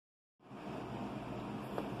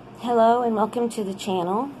Hello and welcome to the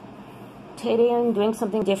channel. Today I'm doing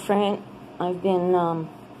something different. I've been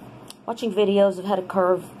watching videos of how to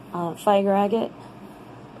carve fire agate,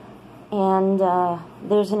 and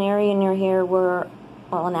there's an area near here where,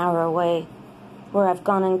 well, an hour away, where I've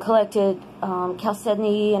gone and collected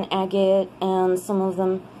chalcedony and agate, and some of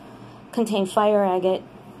them contain fire agate.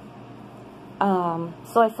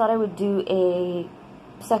 So I thought I would do a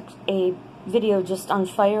video just on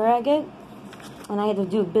fire agate. And I had to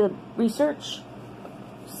do a bit of research.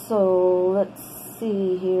 So let's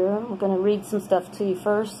see here. I'm going to read some stuff to you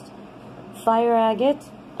first. Fire agate,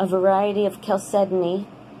 a variety of chalcedony,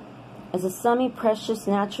 is a semi-precious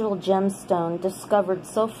natural gemstone discovered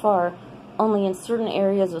so far only in certain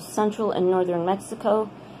areas of central and northern Mexico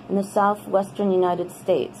and the southwestern United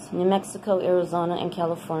States, New Mexico, Arizona, and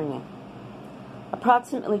California.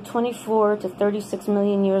 Approximately 24 to 36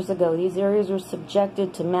 million years ago, these areas were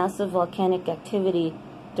subjected to massive volcanic activity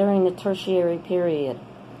during the Tertiary period.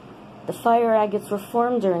 The fire agates were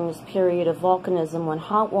formed during this period of volcanism when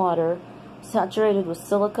hot water, saturated with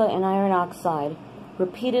silica and iron oxide,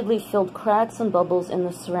 repeatedly filled cracks and bubbles in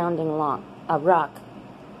the surrounding rock.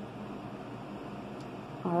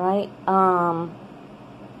 Alright,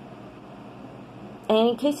 and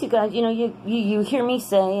in case you guys, you hear me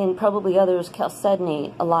say, and probably others,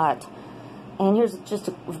 chalcedony a lot. And here's just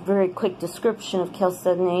a very quick description of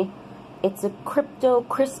chalcedony. It's a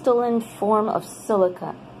cryptocrystalline form of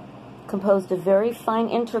silica, composed of very fine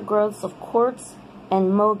intergrowths of quartz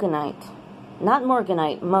and moganite. Not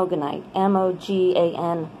morganite, moganite. M-O-G-A-N-I-T-E.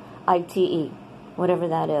 Whatever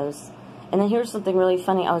that is. And then here's something really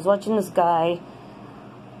funny. I was watching this guy,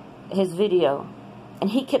 his video,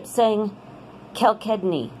 and he kept saying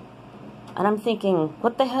chalcedony, and I'm thinking,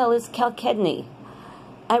 what the hell is chalcedony?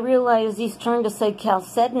 I realized he's trying to say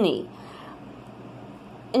chalcedony,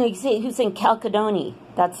 and he's saying chalcedony.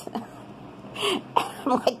 That's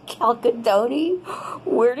I'm like, chalcedony?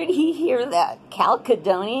 Where did he hear that?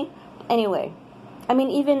 Chalcedony? Anyway, I mean,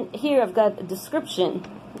 even here I've got a description.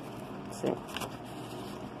 Let's see.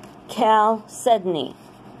 Chalcedony,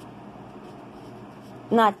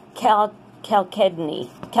 not chalcedony,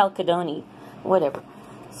 whatever.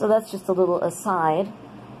 So that's just a little aside.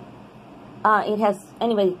 It has,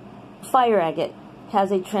 anyway, fire agate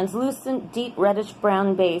has a translucent, deep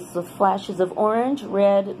reddish-brown base with flashes of orange,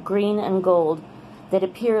 red, green, and gold that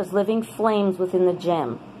appear as living flames within the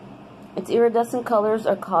gem. Its iridescent colors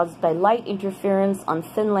are caused by light interference on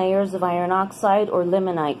thin layers of iron oxide or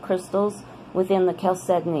limonite crystals within the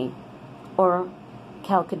chalcedony, or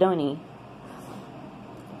chalcedony.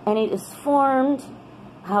 And it is formed,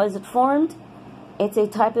 how is it formed? It's a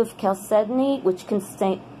type of chalcedony which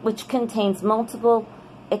contains multiple,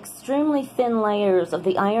 extremely thin layers of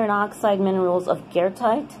the iron oxide minerals of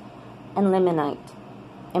goethite and limonite,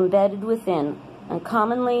 embedded within, and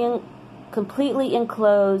commonly completely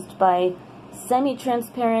enclosed by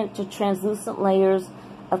semi-transparent to translucent layers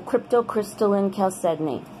of cryptocrystalline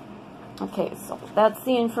chalcedony. Okay, so that's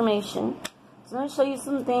the information. So I'm going to show you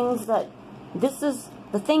some things that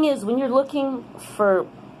the thing is, when you're looking for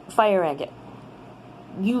fire agate,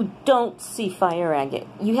 you don't see fire agate.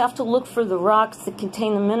 You have to look for the rocks that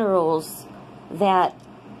contain the minerals that,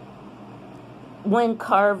 when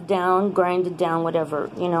carved down, grinded down, whatever,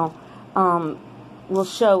 will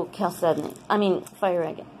show chalcedony. I mean, fire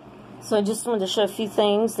agate. So I just wanted to show a few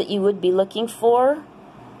things that you would be looking for.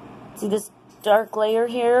 See this dark layer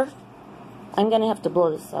here? I'm going to have to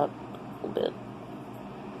blow this up a little bit.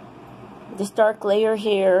 This dark layer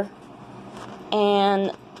here,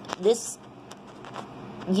 and this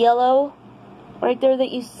yellow right there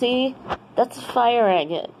that you see, that's fire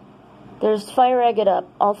agate. There's fire agate up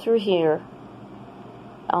all through here.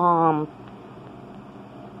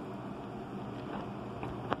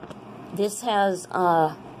 This has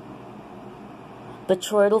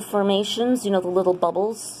botryoidal formations, the little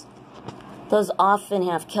bubbles. Those often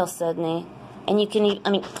have chalcedony, and you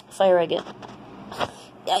can fire agate.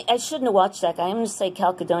 I shouldn't have watched that guy. I'm going to say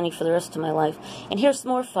chalcedony for the rest of my life. And here's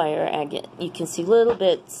more fire agate. You can see little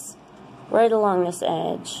bits right along this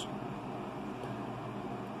edge.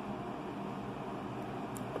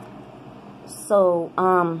 So,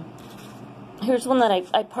 here's one that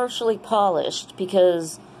I partially polished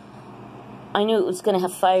because I knew it was going to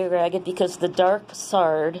have fire agate because of the dark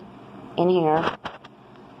sard in here.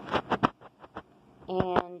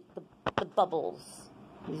 And the bubbles.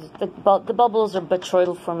 The bubbles are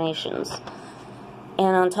botryoidal formations.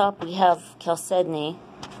 And on top we have chalcedony.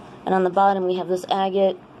 And on the bottom we have this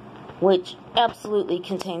agate, which absolutely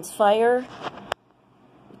contains fire.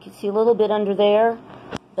 You can see a little bit under there.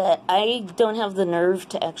 But I don't have the nerve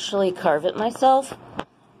to actually carve it myself.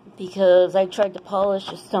 because I tried to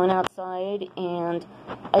polish a stone outside and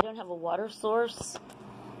I don't have a water source,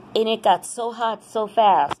 and it got so hot so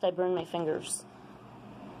fast I burned my fingers.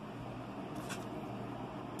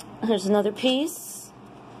 Here's another piece.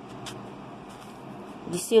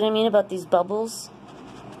 You see what I mean about these bubbles?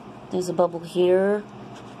 There's a bubble here,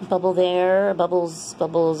 a bubble there,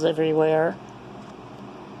 bubbles everywhere.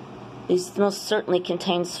 This most certainly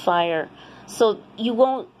contains fire. So you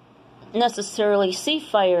won't necessarily see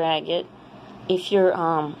fire agate if you're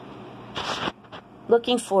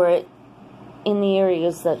looking for it in the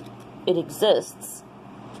areas that it exists.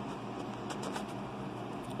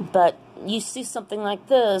 But you see something like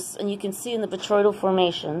this, and you can see in the botryoidal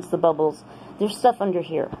formations, the bubbles, there's stuff under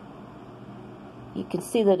here. You can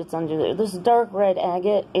see that it's under there. This dark red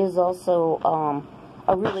agate is also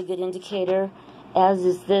a really good indicator, as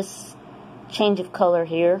is this change of color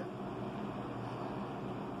here.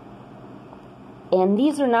 And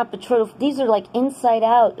these are not botryoidal, these are like inside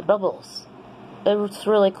out bubbles. It's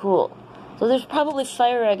really cool. So there's probably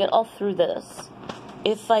fire agate all through this,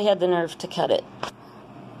 if I had the nerve to cut it.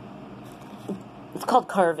 It's called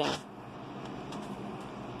carving.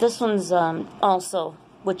 This one's also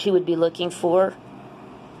what you would be looking for.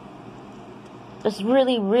 This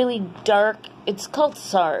really, really dark, it's called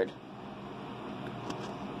sard.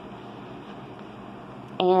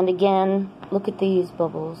 And again, look at these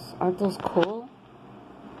bubbles. Aren't those cool?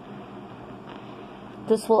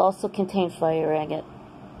 This will also contain fire agate.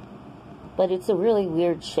 But it's a really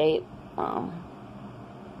weird shape.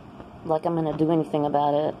 Like I'm going to do anything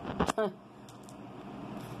about it.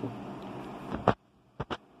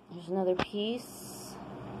 Here's another piece.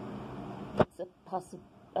 It's a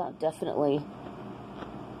definitely.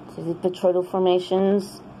 See the botryoidal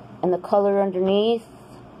formations and the color underneath.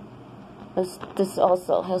 This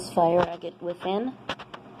also has fire agate within.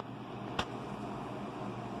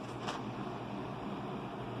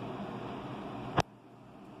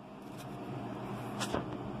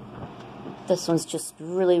 This one's just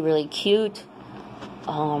really, really cute.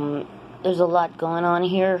 There's a lot going on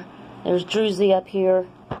here. There's druzy up here.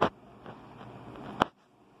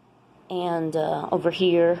 And over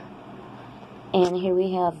here. And here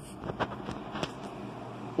we have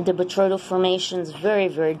the botryoidal formations, very,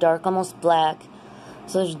 very dark, almost black.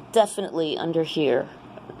 So there's definitely under here,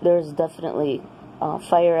 there's definitely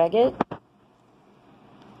fire agate.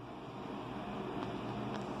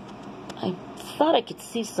 I thought I could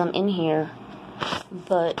see some in here,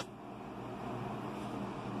 but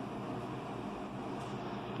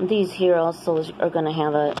these here also are going to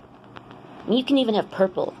have a... You can even have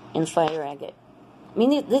purple in fire agate. I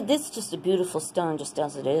mean, this is just a beautiful stone, just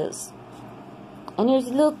as it is. And here's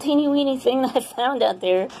a little teeny weeny thing that I found out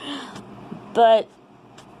there, but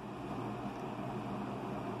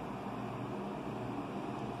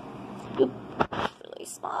it's really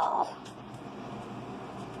small.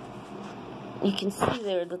 You can see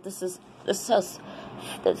there that this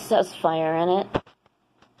has fire in it.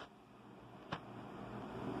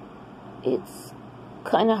 It's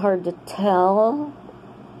kind of hard to tell,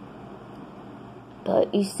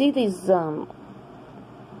 but you see these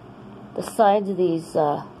the sides of these,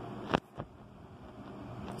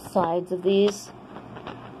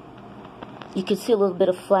 you can see a little bit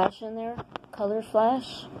of flash in there, color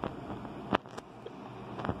flash.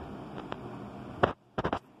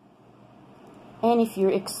 And if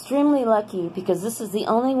you're extremely lucky, because this is the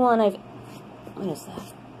only one what is that?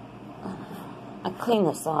 I clean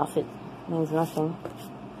this off, it means nothing.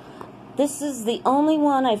 This is the only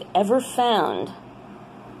one I've ever found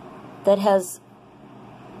that has,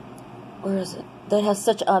 where is it? That has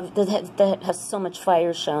such that has so much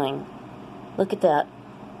fire showing. Look at that.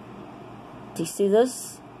 Do you see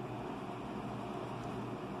this?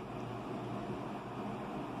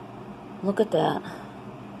 Look at that.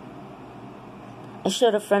 I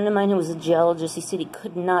showed a friend of mine who was a geologist. He said he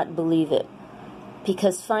could not believe it,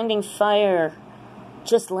 because finding fire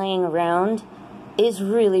just laying around is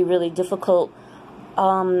really, really difficult.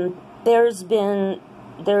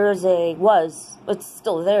 It's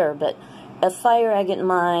still there, but a fire agate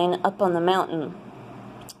mine up on the mountain,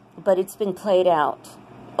 but it's been played out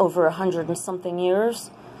over 100 and something years,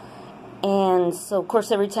 and so of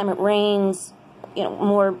course every time it rains, you know,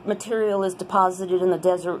 more material is deposited in the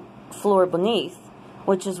desert floor beneath,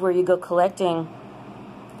 which is where you go collecting.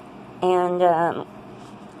 And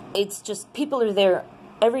it's just, people are there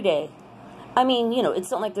every day. I mean, you know, it's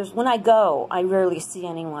not like when I go, I rarely see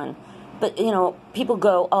anyone. But, you know, people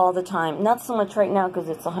go all the time. Not so much right now because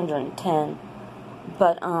it's 110.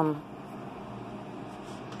 But,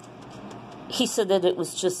 he said that it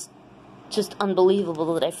was just just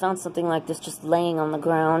unbelievable that I found something like this just laying on the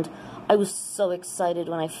ground. I was so excited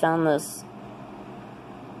when I found this.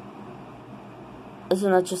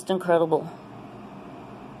 Isn't that just incredible?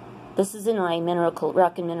 This is in my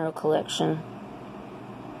rock and mineral collection.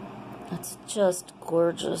 It's just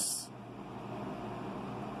gorgeous.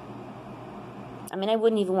 I mean, I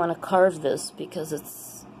wouldn't even want to carve this because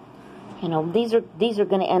it's, you know, these are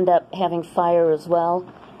going to end up having fire as well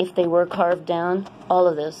if they were carved down. All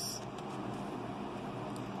of this,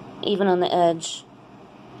 even on the edge.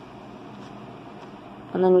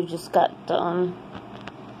 And then we've just got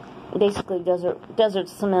basically desert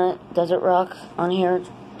cement, desert rock on here.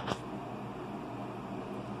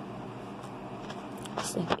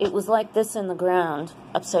 See, it was like this in the ground,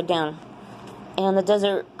 upside down. And the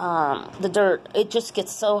desert, the dirt, it just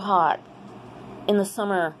gets so hot in the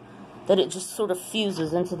summer that it just sort of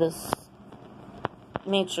fuses into this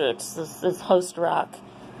matrix, this host rock.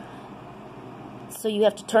 So you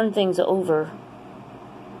have to turn things over.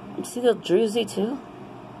 You see the druzy too?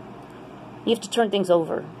 You have to turn things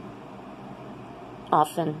over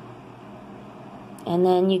often. And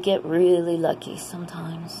then you get really lucky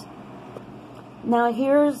sometimes. Now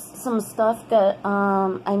here's some stuff that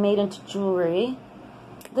I made into jewelry.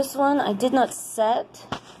 This one I did not set,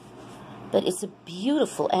 but it's a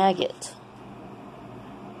beautiful agate.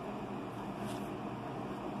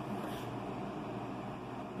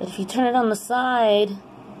 But if you turn it on the side,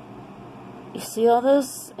 you see all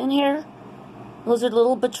this in here? Those are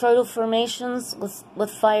little betrothal formations with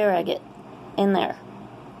fire agate in there.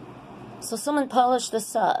 So someone polished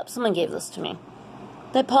this up. Someone gave this to me.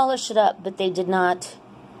 They polished it up, but they did not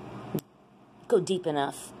go deep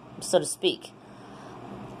enough, so to speak.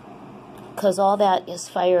 Because all that is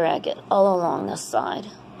fire agate all along this side.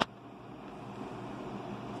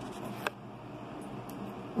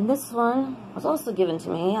 And this one was also given to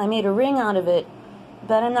me. I made a ring out of it,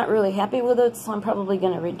 but I'm not really happy with it, so I'm probably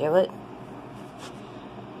going to redo it.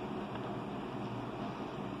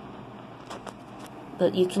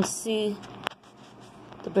 But you can see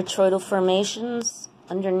the betrothal formations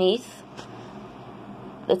underneath.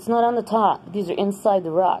 It's not on the top. These are inside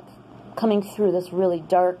the rock, coming through this really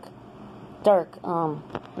dark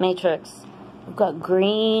matrix. We've got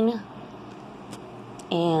green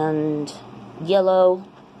and yellow,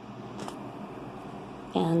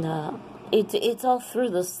 and it's all through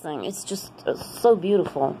this thing. It's just so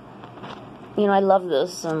beautiful. You know, I love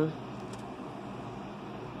this.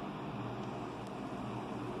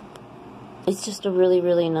 It's just a really,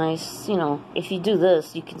 really nice, you know, if you do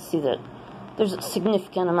this, you can see that there's a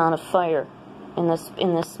significant amount of fire in this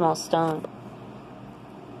small stone.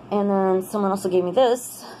 And then someone also gave me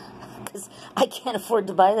this, because I can't afford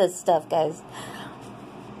to buy this stuff, guys.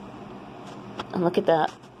 And look at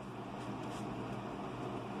that.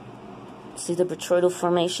 See the betrothal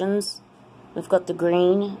formations? We've got the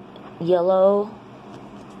green, yellow.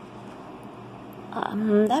 I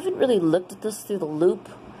haven't really looked at this through the loop.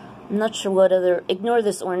 I'm not sure what other... Ignore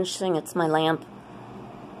this orange thing, it's my lamp.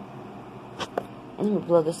 Let me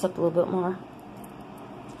blow this up a little bit more.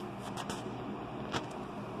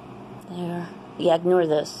 There. Yeah, ignore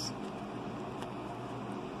this.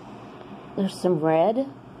 There's some red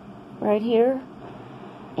right here.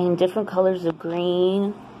 And different colors of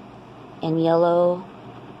green and yellow.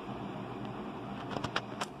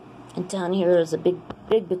 And down here is a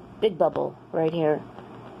big bubble right here.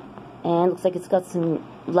 And it looks like it's got some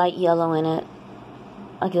light yellow in it.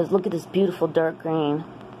 Look at this beautiful dark green.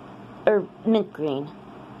 Or mint green.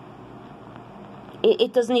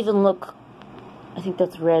 It doesn't even look... I think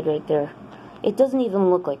that's red right there. It doesn't even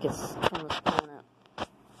look like it's from this planet.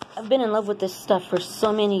 I've been in love with this stuff for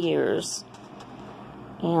so many years.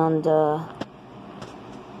 And,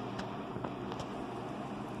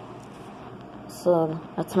 so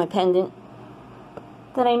that's my pendant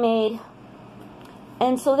that I made.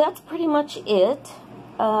 And so that's pretty much it.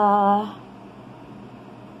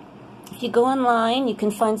 If you go online, you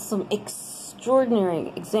can find some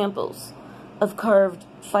extraordinary examples of carved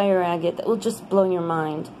fire agate that will just blow your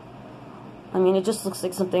mind. I mean, it just looks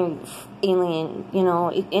like something alien, you know,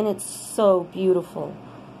 and it's so beautiful.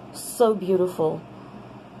 So beautiful.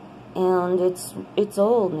 And it's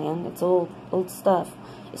old, man. It's old stuff.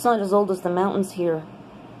 It's not as old as the mountains here,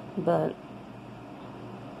 but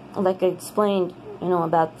like I explained, you know,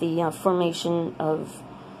 about the formation of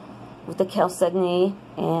with the chalcedony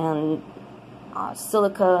and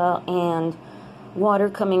silica and water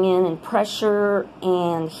coming in and pressure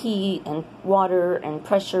and heat and water and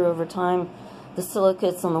pressure over time. The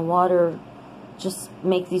silicates and the water just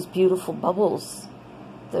make these beautiful bubbles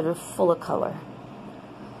that are full of color.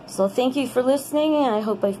 So thank you for listening, and I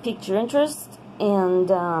hope I've piqued your interest. And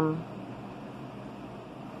have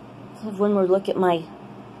one more look at my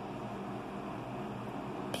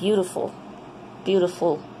beautiful,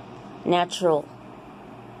 beautiful, natural,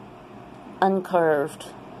 uncarved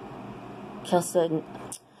chalcedony.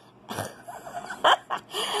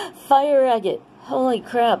 Fire Agate. Holy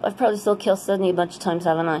crap, I've probably sold chalcedony a bunch of times,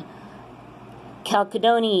 haven't I?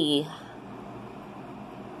 Chalcedony.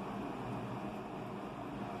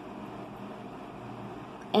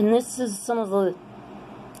 And this is some of the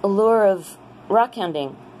allure of rock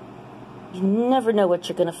hounding. You never know what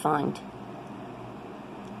you're going to find.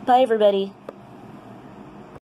 Bye, everybody.